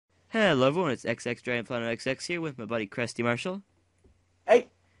Hello everyone, it's XX dragonplatinum XX here with my buddy Cresty Marshall. Hey,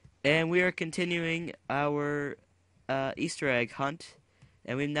 And we are continuing our Easter egg hunt.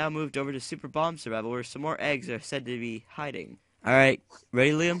 And we've now moved over to Super Bomb Survival where some more eggs are said to be hiding. Alright,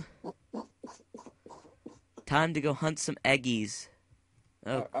 ready Liam? Time to go hunt some eggies.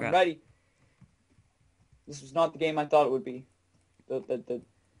 Oh I'm crap. ready. This was not the game I thought it would be.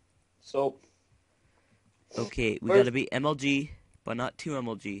 So Okay, we first, gotta be MLG, but not too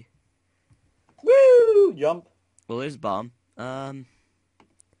MLG. woo, jump. Well, there's bomb. Gotta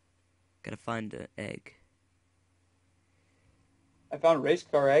find an egg. I found a race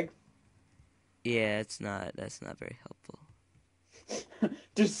car egg. Yeah, that's not very helpful.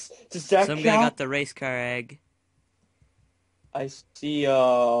 Does that Some guy count? got the race car egg. I see.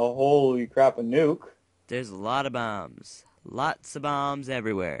 Holy crap, a nuke. There's a lot of bombs. Lots of bombs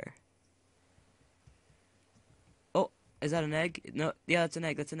everywhere. Oh, is that an egg? No, yeah, that's an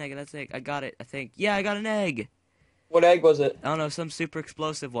egg. That's an egg. That's an egg. I got it, I think. Yeah, I got an egg. What egg was it? I don't know, some super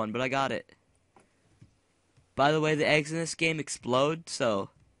explosive one, but I got it. By the way, the eggs in this game explode, so...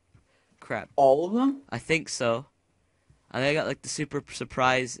 Crap. All of them? I think so. I think I got, like, the super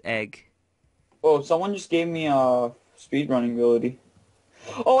surprise egg. Oh, someone just gave me a speedrunning ability.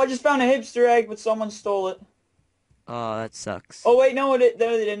 Oh, I just found a hipster egg, but someone stole it. Oh, that sucks. Oh wait, no, they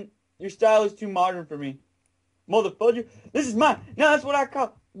didn't. Your style is too modern for me. Motherfucker, this is mine. No, that's what I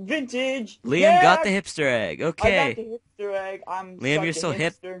call vintage. Liam Yeah! got the hipster egg. Okay. I got the hipster egg. I'm Liam, such you're a so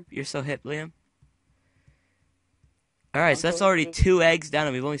hip. hipster. You're so hip, Liam. Alright, I'm so that's so already hip. 2 eggs down,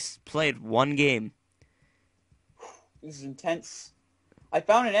 and we've only played 1 game. This is intense. I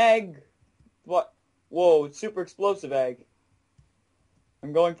found an egg. What? Whoa, it's super explosive egg.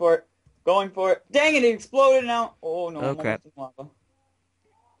 I'm going for it. Going for it. Dang it, it exploded now. Oh no, Oh, I'm crap. almost in lava.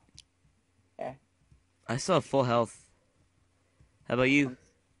 Yeah. I still have full health. How about you?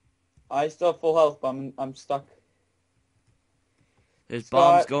 I still have full health, but I'm stuck. There's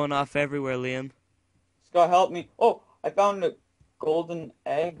Scott. bombs going off everywhere, Liam. Scott, help me. Oh, I found a golden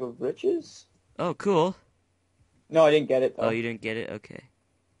egg of riches. Oh, cool. No, I didn't get it though. Oh, you didn't get it? Okay.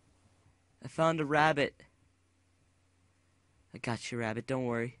 I found a rabbit. I got you, rabbit. Don't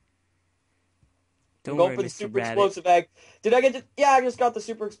worry. Don't Go worry, for the Mr. super Rabbit. explosive egg. Did I get it? Yeah, I just got the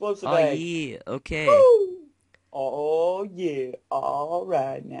super explosive Oh, egg. yeah. Okay. Woo! Oh, yeah. All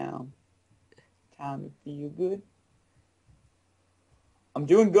right now. Time to feel good. I'm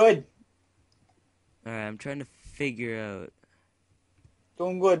doing good. Alright, I'm trying to figure out.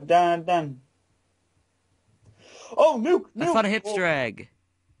 Doing good. Done. Oh, nuke! I found a Oh. hipster egg.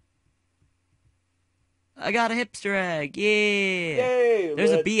 I got a hipster egg. Yeah. Yay!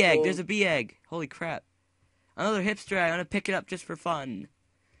 There's a let's bee egg. go. There's a bee egg. Holy crap. Another hipster egg. I'm gonna pick it up just for fun.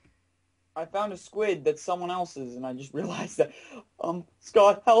 I found a squid that's someone else's, and I just realized that.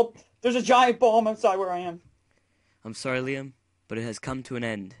 Scott, help! There's a giant bomb outside where I am. I'm sorry, Liam, but it has come to an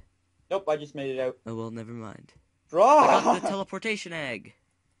end. Nope, I just made it out. Oh, well, never mind. Draw! I got the teleportation egg.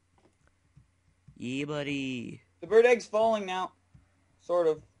 Yeah, buddy. The bird egg's falling now. Sort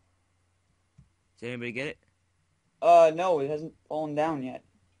of. Did anybody get it? No, it hasn't fallen down yet.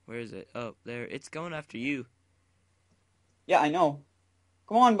 Where is it? Oh, there. It's going after you. Yeah, I know.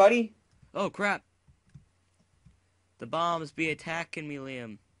 Come on, buddy. Oh, crap. The bombs be attacking me,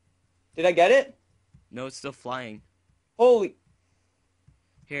 Liam. Did I get it? No, it's still flying. Holy...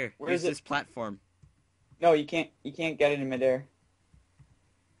 Here, Where use is it? this platform. No, you can't get it in midair.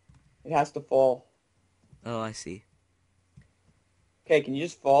 It has to fall. Oh, I see. Okay, can you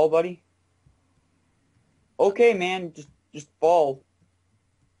just fall, buddy? Okay, man, just fall.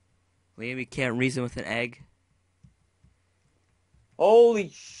 Liam, you can't reason with an egg. Holy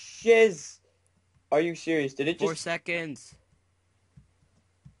shiz. Are you serious? Did it 4 just... seconds.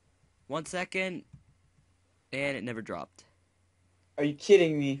 1 second. And it never dropped. Are you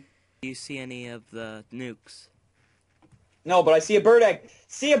kidding me? Do you see any of the nukes? No, but I see a bird egg.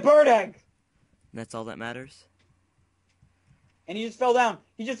 See a bird egg! That's all that matters. And he just fell down.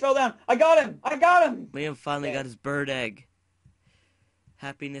 He just fell down. I got him! I got him! Liam finally Okay. got his bird egg.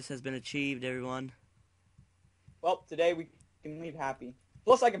 Happiness has been achieved, everyone. Well, today we can leave happy.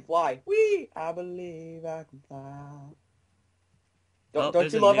 Plus, I can fly. Whee! I believe I can fly. Don't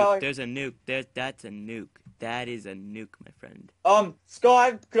there's you a love nuke. how I... There's a nuke. That's a nuke. That is a nuke, my friend.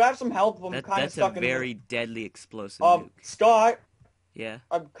 Scott, could I have some help? I'm kind of That's stuck a in the very deadly explosive middle. nuke. Scott, Yeah.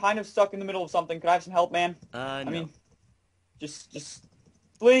 I'm kind of stuck in the middle of something. Could I have some help, man? No. I mean, just,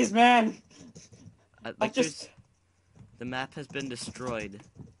 please, man. Like just... the map has been destroyed.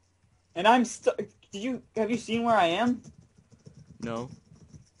 And I'm stuck. Have you seen where I am? No.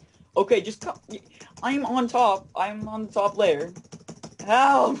 Okay, just come. I'm on top. I'm on the top layer.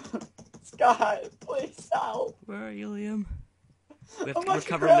 Help! Scott, please help! Where are you, Liam? We have I'm to on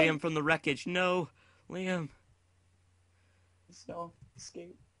recover ground. Liam from the wreckage. No, Liam. No,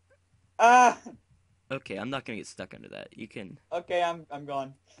 escape. Ah! Okay, I'm not gonna get stuck under that. You can. Okay, I'm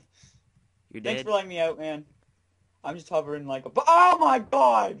gone. You're Thanks dead. for letting me out, man. I'm just hovering like a... Oh my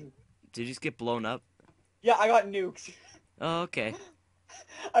god! Did you just get blown up? Yeah, I got nuked. Oh, okay.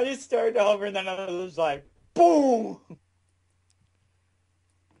 I just started to hover and then I was like, boom!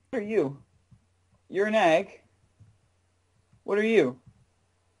 What are you? You're an egg. What are you?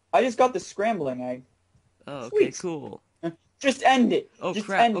 I just got the scrambling egg. Oh, okay, Sweet. cool. Just end it. Oh Just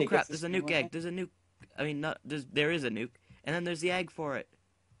crap! end Oh it. crap! Gets the There's a nuke scrambling egg. egg. There's a nuke. I mean, not there is a nuke, and then there's the egg for it.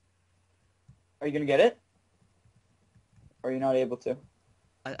 Are you gonna get it? Or are you not able to?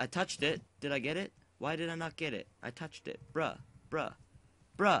 I touched it. Did I get it? Why did I not get it? I touched it. Bruh. Bruh.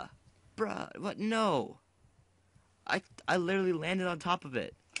 Bruh. Bruh. What? No. I literally landed on top of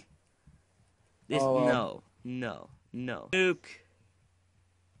it. This Oh, no. Nuke.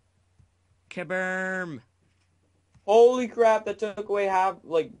 Kaboom. holy crap! That took away half,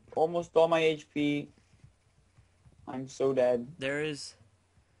 like, almost all my HP. I'm so dead. There's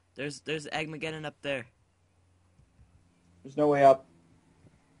Eggmageddon up there. There's no way up.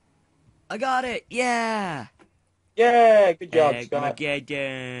 I got it. Yeah. Yeah, good job, Scott.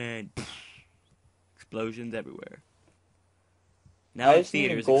 Eggmageddon. Explosions everywhere. Now I in just need a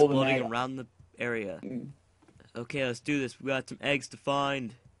theaters, golden exploding egg. around the area. Mm. Okay, let's do this. We got some eggs to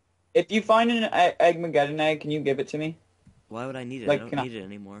find. If you find an Eggmageddon egg, can you give it to me? Why would I need it? I Like, don't need it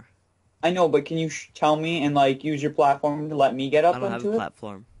anymore. I know, but can you tell me and, like, use your platform to let me get I up don't have a into it?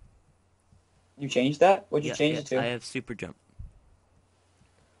 platform. You changed that? What'd you Yeah, change yeah, it to? I have super jump.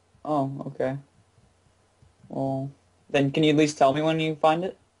 Oh, okay. Well, then can you at least tell me when you find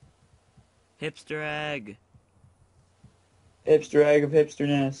it? Hipster egg. Hipster egg of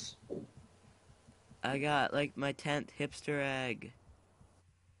hipsterness. I got like my 10th hipster egg.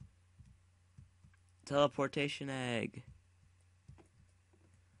 Teleportation egg.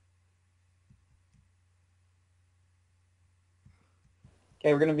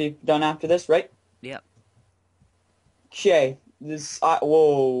 Okay, we're gonna be done after this, right? Yep. Okay.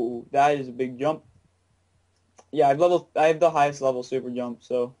 Whoa, that is a big jump. Yeah, I have the highest level super jump,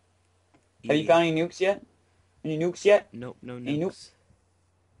 so. Have you Yeah. found any nukes yet? Any nukes yet? Nope, no Any nukes? nukes.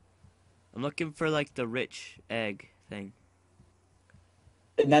 I'm looking for like the rich egg thing.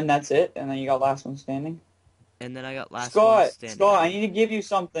 And then that's it? And then you got last one standing? And then I got last one Scott! standing. Scott, I need to give you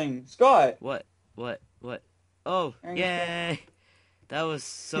something. Scott! What? Oh, yay! That was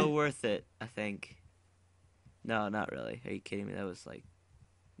so worth it, I think. No, not really. Are you kidding me? That was like,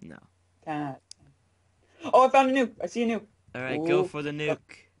 no. Oh, I found a nuke! I see a nuke! Alright, Ooh. go for the nuke.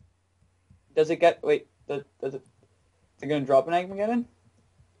 Does it get... Wait, is it gonna drop an Eggmageddon?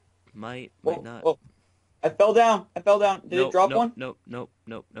 Might Oh, not. oh. I fell down! Did it drop one? Nope,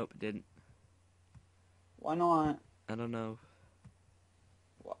 it didn't. Why not? I don't know.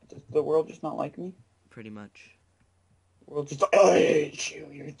 What, does the world just not like me? Pretty much. The world just like, I hate you,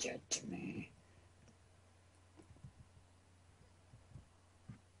 you're dead to me.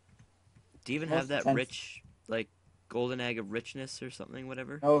 Do you even Most have that intense. rich, like, golden egg of richness or something,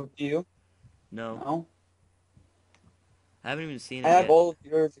 whatever? No, do you? No. No? I haven't even seen I it have yet. all of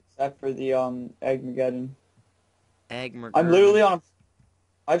yours except for the Eggmageddon. Eggmageddon. I'm literally on a...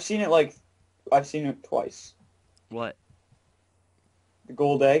 I've seen it twice. What? The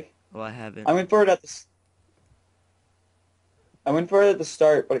gold egg. Oh, I haven't. I went for it at the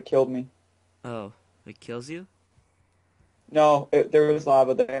start, but it killed me. Oh, it kills you? No, there was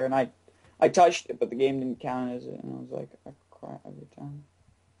lava there, and I touched it, but the game didn't count as it, and I was like, I cry every time.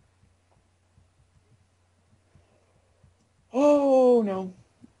 Oh, no.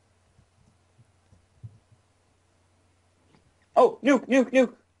 Oh,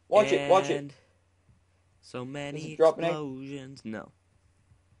 nuke! Watch it. And so many it drop an egg? explosions. No.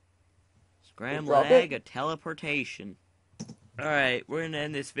 Scrambling drop egg it? of teleportation. Alright, we're gonna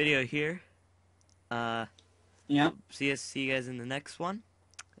end this video here. Yeah. See you guys in the next one.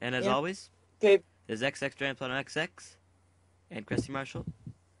 And as Yeah. always, Okay. this is XX dragonplatinum XX and Krusty Marshall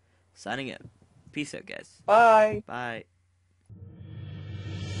signing out. Peace out, guys. Bye. Bye.